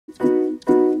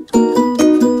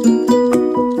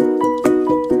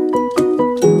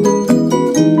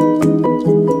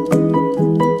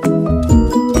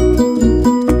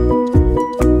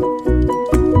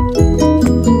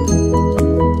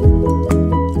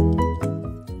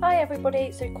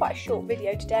everybody, so quite a short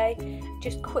video today,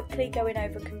 just quickly going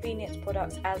over convenience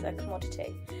products as a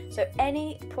commodity. So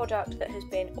any product that has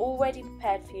been already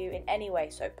prepared for you in any way,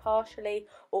 so partially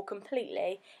or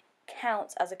completely,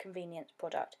 counts as a convenience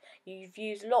product. You've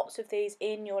used lots of these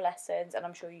in your lessons, and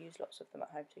I'm sure you use lots of them at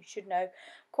home, so you should know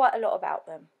quite a lot about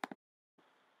them.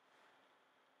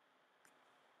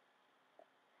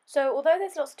 So although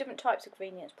there's lots of different types of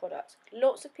convenience products,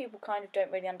 lots of people kind of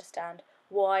don't really understand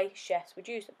why chefs would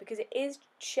use them, because it is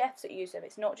chefs that use them,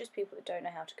 it's not just people that don't know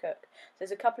how to cook. So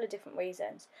there's a couple of different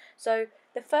reasons. So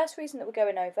the first reason that we're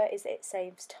going over is that it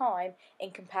saves time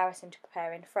in comparison to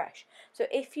preparing fresh. So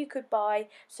if you could buy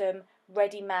some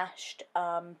ready mashed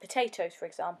potatoes, for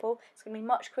example, it's going to be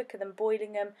much quicker than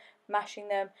boiling them, mashing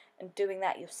them and doing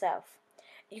that yourself.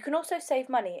 You can also save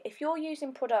money if you're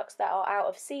using products that are out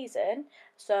of season,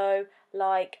 so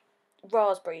like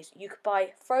raspberries. You could buy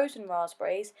frozen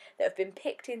raspberries that have been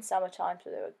picked in summertime, so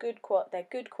they're good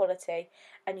quality,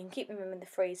 and you can keep them in the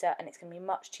freezer, and it's going to be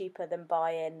much cheaper than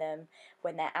buying them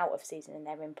when they're out of season and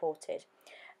they're imported.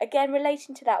 Again,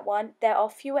 relating to that one, there are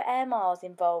fewer air miles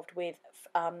involved with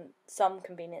some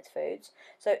convenience foods.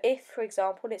 So if, for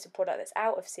example, it's a product that's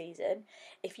out of season,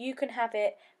 if you can have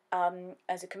it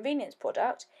as a convenience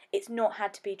product, it's not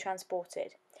had to be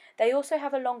transported. They also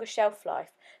have a longer shelf life,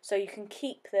 so you can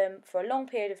keep them for a long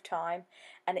period of time,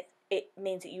 and it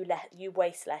means that you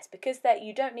waste less, because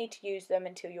you don't need to use them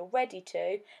until you're ready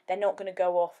to. They're not going to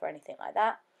go off or anything like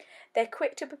that. They're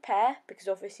quick to prepare, because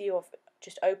obviously you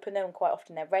just open them and quite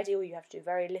often they're ready, or you have to do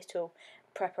very little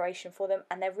preparation for them,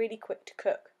 and they're really quick to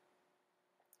cook.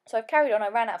 So I've carried on, I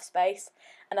ran out of space,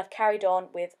 and I've carried on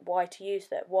with why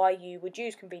you would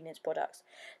use convenience products.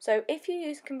 So if you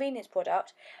use a convenience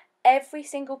product, every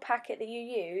single packet that you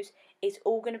use is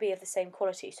all going to be of the same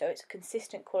quality, so it's a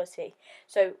consistent quality.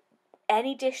 So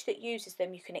any dish that uses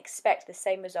them, you can expect the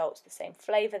same results, the same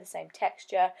flavour, the same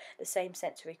texture, the same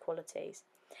sensory qualities.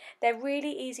 They're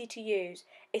really easy to use,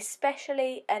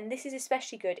 especially, and this is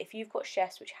especially good if you've got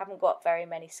chefs which haven't got very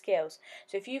many skills.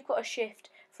 So if you've got a shift,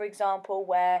 for example,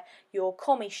 where your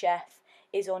commie chef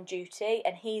is on duty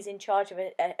and he's in charge of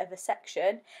a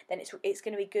section, then it's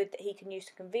going to be good that he can use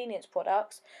the convenience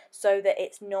products, so that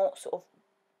it's not sort of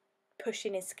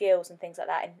pushing his skills and things like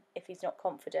that if he's not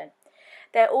confident.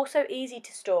 They're also easy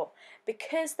to store.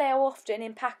 Because they are often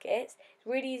in packets, it's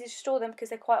really easy to store them because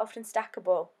they're quite often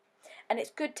stackable. And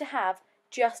it's good to have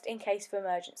just in case of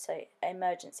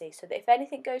emergency, so that if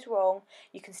anything goes wrong,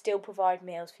 you can still provide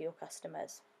meals for your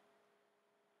customers.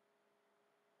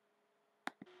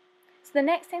 So the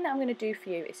next thing that I'm going to do for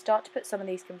you is start to put some of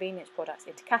these convenience products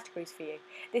into categories for you.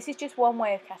 This is just one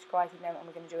way of categorising them, and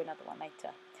we're going to do another one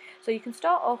later. So you can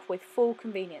start off with full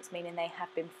convenience, meaning they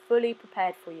have been fully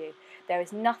prepared for you. There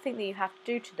is nothing that you have to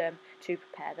do to them to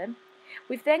prepare them.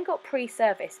 We've then got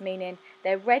pre-service, meaning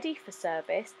they're ready for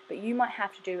service, but you might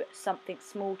have to do something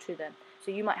small to them.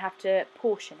 So you might have to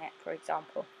portion it, for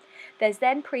example. There's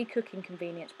then pre-cooking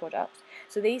convenience products.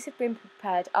 So these have been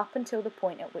prepared up until the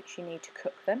point at which you need to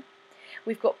cook them.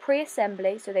 We've got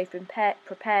pre-assembly, so they've been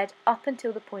prepared up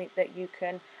until the point that you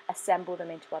can assemble them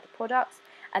into other products.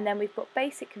 And then we've got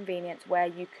basic convenience, where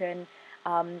you can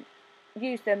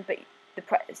use them, but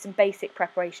some basic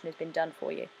preparation has been done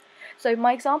for you. So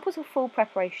my examples of full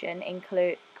preparation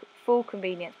full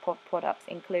convenience products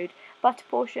include butter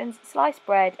portions, sliced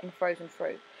bread and frozen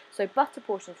fruit. So butter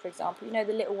portions, for example, you know,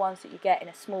 the little ones that you get in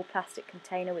a small plastic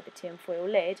container with a tin foil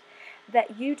lid,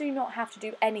 that you do not have to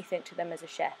do anything to them as a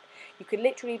chef. You could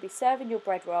literally be serving your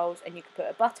bread rolls and you could put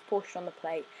a butter portion on the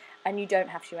plate and you don't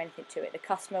have to do anything to it. The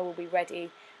customer will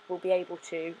be able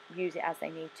to use it as they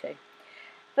need to.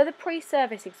 For the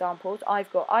pre-service examples,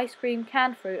 I've got ice cream,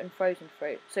 canned fruit and frozen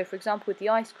fruit. So for example, with the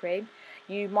ice cream,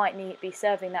 you might be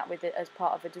serving that with it as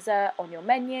part of a dessert on your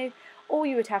menu. All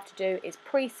you would have to do is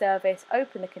pre-service,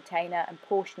 open the container and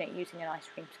portion it using an ice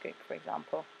cream scoop, for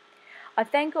example.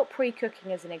 I've then got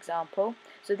pre-cooking as an example.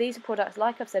 So these are products,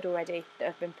 like I've said already, that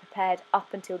have been prepared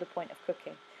up until the point of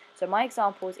cooking. So my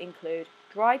examples include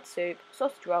dried soup,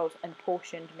 sausage rolls and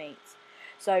portioned meats.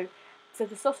 So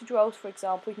the sausage rolls, for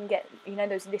example, you can get, you know,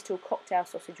 those little cocktail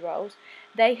sausage rolls.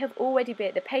 They have already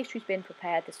been, the pastry's been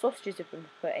prepared, the sausages have been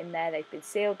put in there, they've been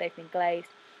sealed, they've been glazed.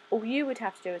 All you would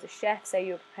have to do as a chef, say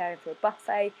you're preparing for a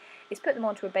buffet, is put them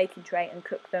onto a baking tray and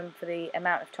cook them for the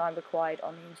amount of time required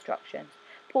on the instructions.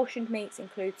 Portioned meats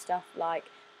include stuff like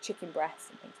chicken breasts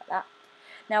and things like that.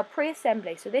 Now,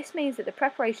 pre-assembly, so this means that the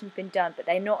preparation's been done, but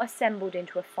they're not assembled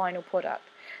into a final product.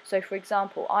 So for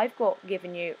example, I've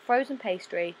given you frozen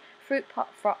pastry, fruit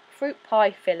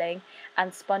pie filling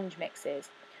and sponge mixes.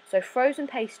 So frozen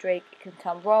pastry can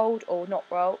come rolled or not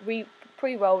rolled,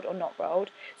 pre-rolled or not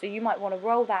rolled. So you might want to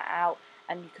roll that out,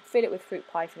 and you could fill it with fruit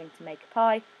pie filling to make a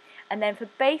pie. And then for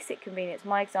basic convenience,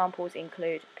 my examples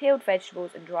include peeled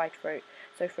vegetables and dried fruit.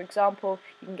 So for example,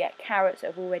 you can get carrots that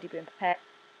have already been prepared.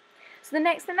 So the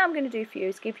next thing I'm going to do for you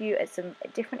is give you some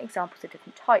different examples of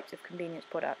different types of convenience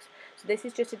products. So this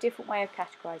is just a different way of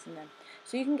categorising them.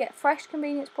 So you can get fresh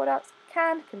convenience products,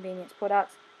 canned convenience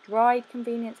products, dried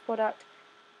convenience products,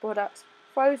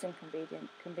 frozen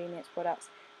convenience products,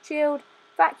 chilled,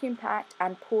 vacuum packed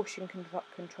and portion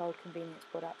controlled convenience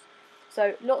products.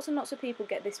 So lots and lots of people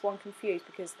get this one confused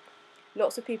because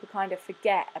lots of people kind of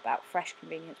forget about fresh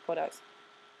convenience products.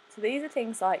 So these are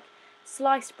things like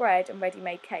sliced bread and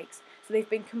ready-made cakes. So they've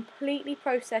been completely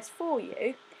processed for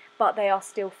you, but they are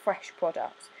still fresh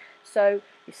products. So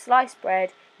your sliced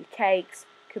bread, your cakes,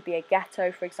 could be a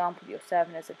gâteau, for example, that you're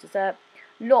serving as a dessert.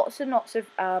 Lots and lots of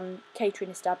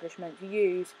catering establishments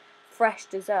use fresh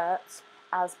desserts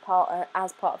as part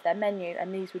of their menu,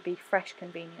 and these would be fresh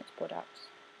convenience products.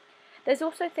 There's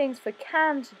also things for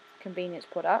canned convenience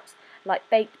products, like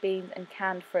baked beans and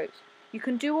canned fruits. You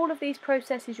can do all of these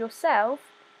processes yourselves,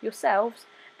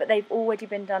 but they've already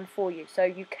been done for you. So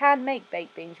you can make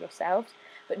baked beans yourselves,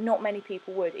 but not many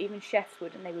people would. Even chefs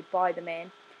would, and they would buy them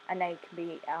in, and they can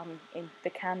be in the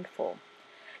canned form.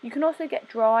 You can also get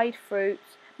dried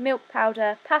fruits, milk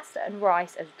powder, pasta and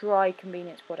rice as dry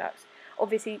convenience products.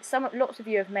 Obviously, lots of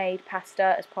you have made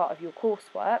pasta as part of your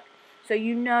coursework, so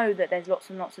you know that there's lots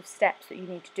and lots of steps that you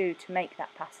need to do to make that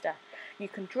pasta. You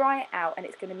can dry it out, and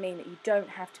it's going to mean that you don't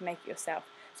have to make it yourself.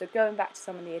 So going back to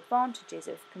some of the advantages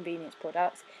of convenience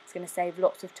products, it's going to save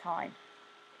lots of time.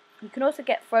 You can also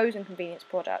get frozen convenience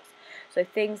products, so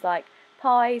things like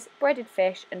pies, breaded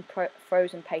fish and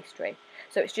frozen pastry.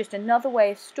 So it's just another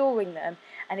way of storing them,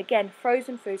 and again,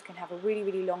 frozen foods can have a really,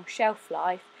 really long shelf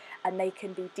life, and they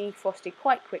can be defrosted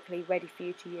quite quickly, ready for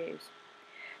you to use.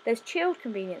 There's chilled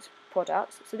convenience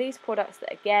products, so these products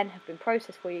that again have been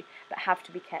processed for you but have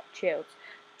to be kept chilled.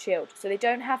 So they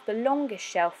don't have the longest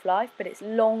shelf life, but it's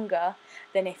longer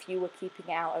than if you were keeping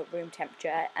it out at room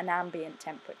temperature and ambient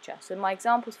temperature. So my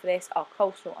examples for this are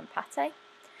coleslaw and pate.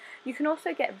 You can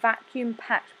also get vacuum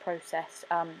packed processed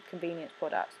convenience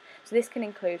products. So this can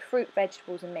include fruit,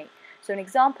 vegetables and meat. So an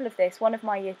example of this, one of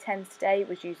my year 10s today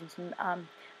was using some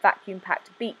vacuum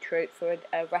packed beetroot for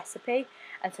a recipe,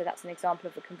 and so that's an example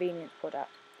of a convenience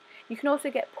product. You can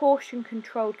also get portion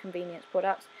controlled convenience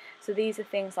products, so these are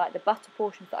things like the butter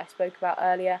portions that I spoke about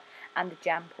earlier and the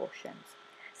jam portions.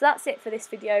 So that's it for this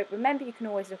video. Remember, you can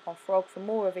always look on Frog for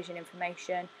more revision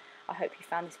information. I hope you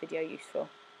found this video useful.